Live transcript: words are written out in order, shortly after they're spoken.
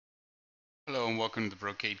and welcome to the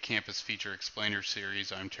Brocade Campus Feature Explainer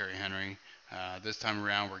Series. I'm Terry Henry. This time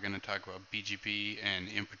around we're going to talk about BGP, and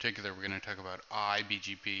in particular we're going to talk about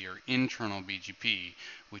iBGP, or internal BGP,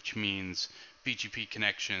 which means BGP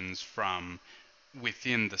connections from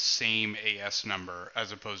within the same AS number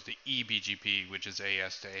as opposed to eBGP, which is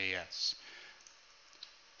AS to AS.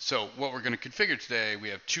 So what we're going to configure today, we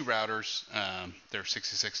have two routers. They're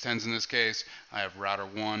 6610s in this case. I have router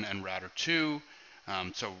 1 and router 2.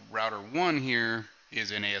 So router 1 here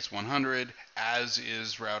is in AS 100, as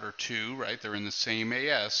is router 2, right? They're in the same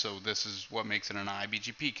AS, so this is what makes it an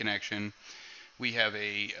iBGP connection. We have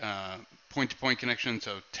a point-to-point connection,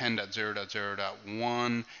 so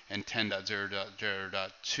 10.0.0.1 and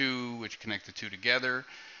 10.0.0.2, which connect the two together.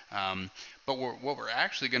 But what we're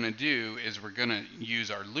actually going to do is we're going to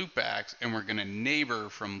use our loopbacks, and we're going to neighbor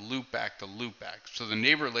from loopback to loopback. So the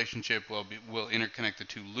neighbor relationship will interconnect the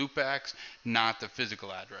two loopbacks, not the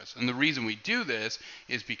physical address. And the reason we do this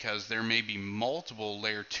is because there may be multiple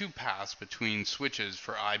layer 2 paths between switches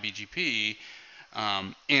for iBGP.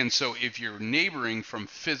 And so if you're neighboring from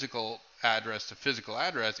physical address to physical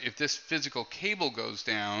address, if this physical cable goes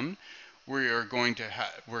down, we're going to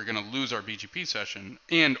lose our BGP session,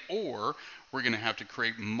 and or we're going to have to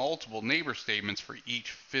create multiple neighbor statements for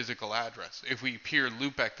each physical address. If we peer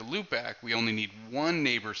loopback to loopback, we only need one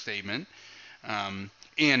neighbor statement, and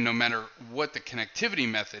no matter what the connectivity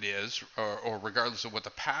method is, or regardless of what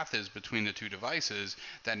the path is between the two devices,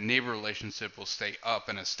 that neighbor relationship will stay up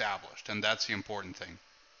and established, and that's the important thing.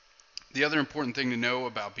 The other important thing to know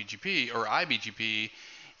about BGP or iBGP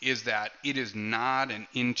is that it is not an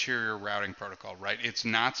interior routing protocol, right? It's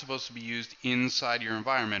not supposed to be used inside your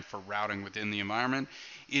environment for routing within the environment.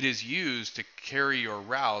 It is used to carry your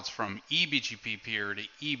routes from eBGP peer to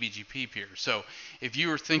eBGP peer. So if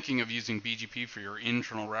you are thinking of using BGP for your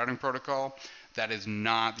internal routing protocol, that is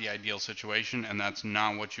not the ideal situation, and that's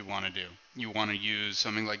not what you want to do. You want to use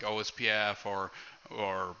something like OSPF or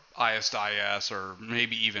ISDIS, or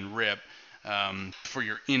maybe even RIP, for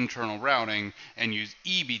your internal routing, and use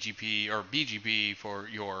eBGP or BGP for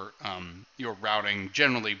your routing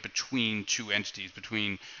generally between two entities,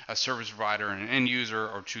 between a service provider and an end user,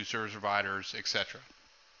 or two service providers, etc.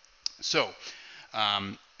 So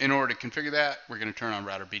in order to configure that, we're going to turn on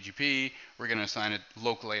router BGP. We're going to assign it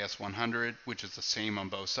local AS 100, which is the same on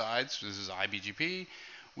both sides. This is iBGP.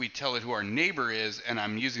 We tell it who our neighbor is, and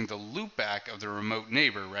I'm using the loopback of the remote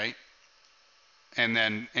neighbor, right? And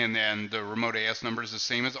then the remote AS number is the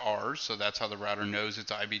same as ours, so that's how the router knows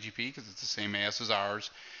it's iBGP, because it's the same AS as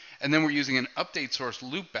ours. And then we're using an update source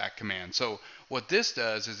loopback command. So what this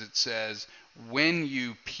does is it says, when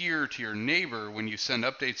you peer to your neighbor, when you send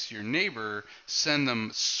updates to your neighbor, send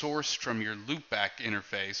them sourced from your loopback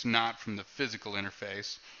interface, not from the physical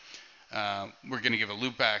interface. We're going to give a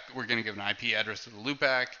loopback, we're going to give an IP address to the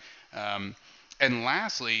loopback. And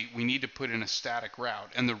lastly, we need to put in a static route.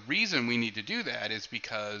 And the reason we need to do that is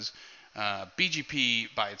because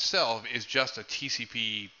BGP by itself is just a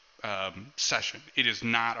TCP session. It is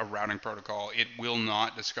not a routing protocol. It will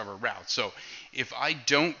not discover routes. So if I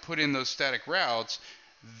don't put in those static routes,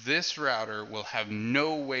 this router will have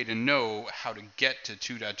no way to know how to get to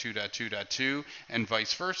 2.2.2.2, and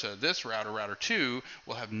vice versa. This router, router 2,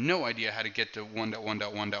 will have no idea how to get to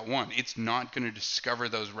 1.1.1.1. It's not going to discover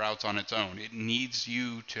those routes on its own. It needs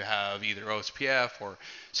you to have either OSPF or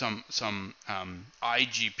some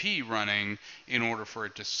IGP running in order for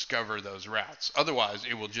it to discover those routes. Otherwise,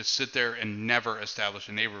 it will just sit there and never establish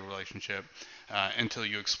a neighbor relationship until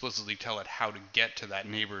you explicitly tell it how to get to that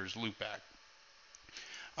neighbor's loopback.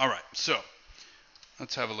 All right, so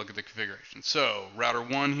let's have a look at the configuration. So router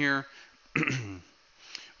 1 here.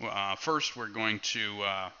 First, we're going to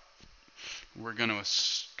go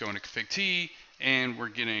into config T, and we're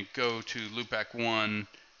going to go to loopback 1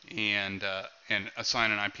 and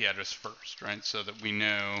assign an IP address first, right? So that we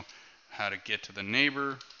know how to get to the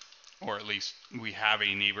neighbor, or at least we have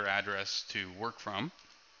a neighbor address to work from.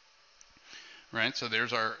 Right, so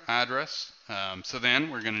there's our address. So then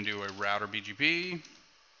we're going to do a router BGP.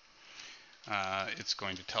 It's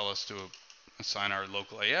going to tell us to assign our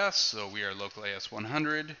local AS, so we are local AS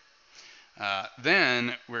 100.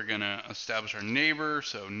 Then we're going to establish our neighbor,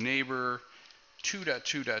 so neighbor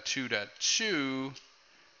 2.2.2.2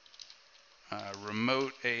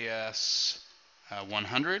 remote AS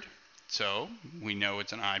 100. So we know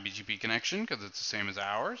it's an iBGP connection because it's the same as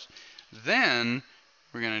ours. Then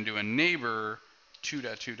we're going to do a neighbor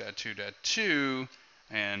 2.2.2.2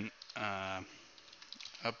 and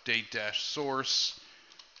update source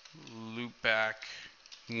loopback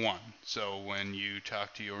 1. So when you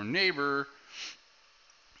talk to your neighbor,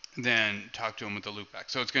 then talk to them with the loopback.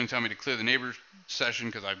 So it's going to tell me to clear the neighbor session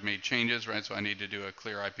because I've made changes, right? So I need to do a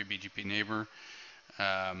clear iBGP neighbor.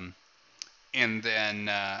 And then,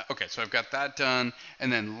 okay, so I've got that done.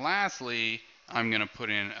 And then lastly, I'm going to put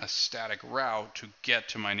in a static route to get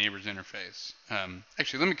to my neighbor's interface.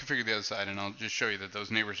 Actually, let me configure the other side, and I'll just show you that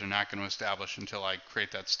those neighbors are not going to establish until I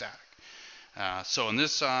create that static. So on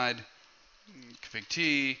this side, config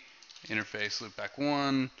T, interface loopback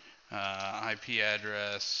 1, IP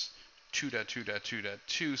address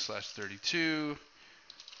 2.2.2.2/32,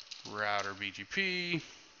 router BGP,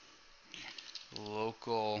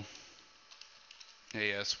 local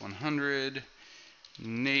AS100,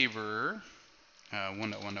 neighbor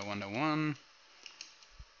 1.1.1.1,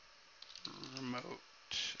 remote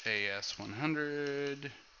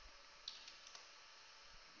AS100,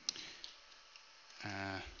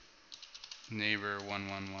 neighbor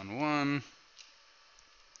 1111,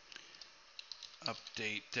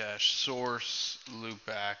 update dash source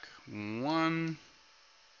loopback 1.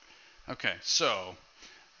 Okay, so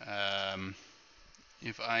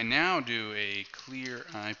if I now do a clear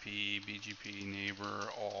IP BGP neighbor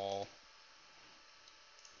all,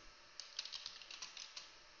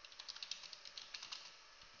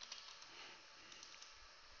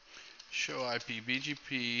 show IP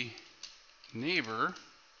BGP neighbor,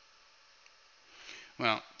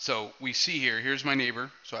 well, so we see here, here's my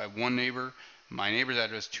neighbor. So I have one neighbor. My neighbor's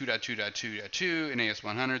address 2.2.2.2 in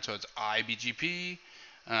AS100, so it's iBGP.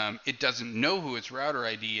 It doesn't know who its router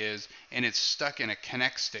ID is, and it's stuck in a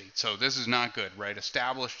connect state. So this is not good, right?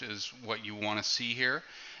 Established is what you want to see here.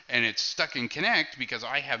 And it's stuck in connect because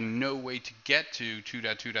I have no way to get to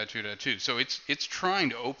 2.2.2.2. So it's trying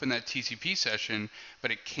to open that TCP session,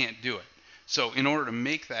 but it can't do it. So in order to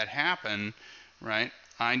make that happen, right,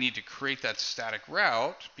 I need to create that static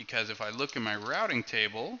route, because if I look in my routing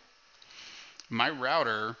table, my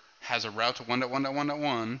router has a route to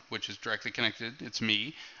 1.1.1.1, which is directly connected. It's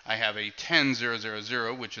me. I have a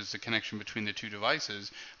 10.0.0.0, which is the connection between the two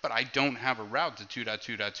devices, but I don't have a route to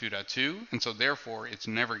 2.2.2.2, and so therefore it's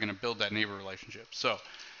never going to build that neighbor relationship. So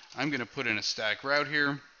I'm going to put in a static route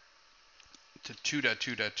here to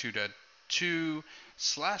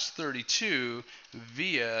 2.2.2.2/32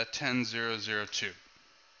 via 10.0.0.2.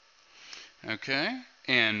 Okay,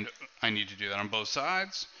 and I need to do that on both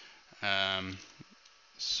sides.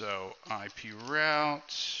 So IP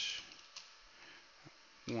route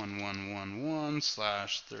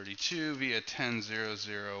 1111/32 via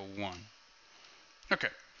 10.0.0.1. Okay,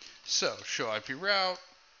 so show IP route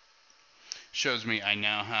shows me I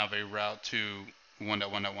now have a route to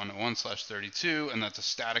 1.1.1.1/32, and that's a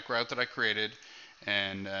static route that I created,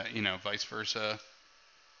 and vice versa.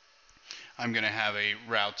 I'm going to have a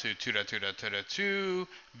route to 2.2.2.2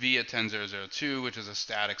 via 10.0.0.2, which is a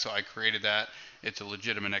static, so I created that. It's a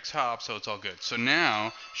legitimate X hop, so it's all good. So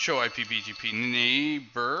now, show IP BGP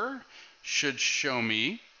neighbor should show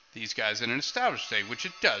me these guys in an established state, which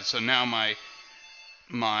it does. So now my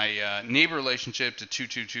neighbor relationship to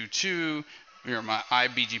 2.2.2.2, my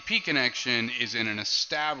iBGP connection is in an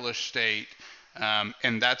established state,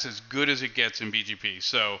 and that's as good as it gets in BGP.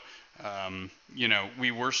 So we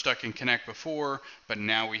were stuck in connect before, but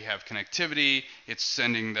now we have connectivity. It's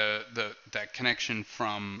sending that connection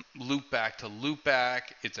from loopback to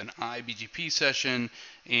loopback. It's an iBGP session,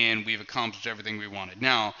 and we've accomplished everything we wanted.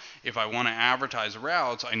 Now, if I want to advertise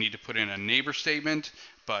routes, I need to put in a neighbor statement,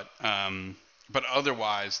 but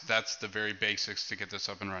otherwise, that's the very basics to get this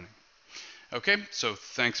up and running. Okay, so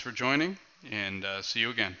thanks for joining, and see you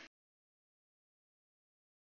again.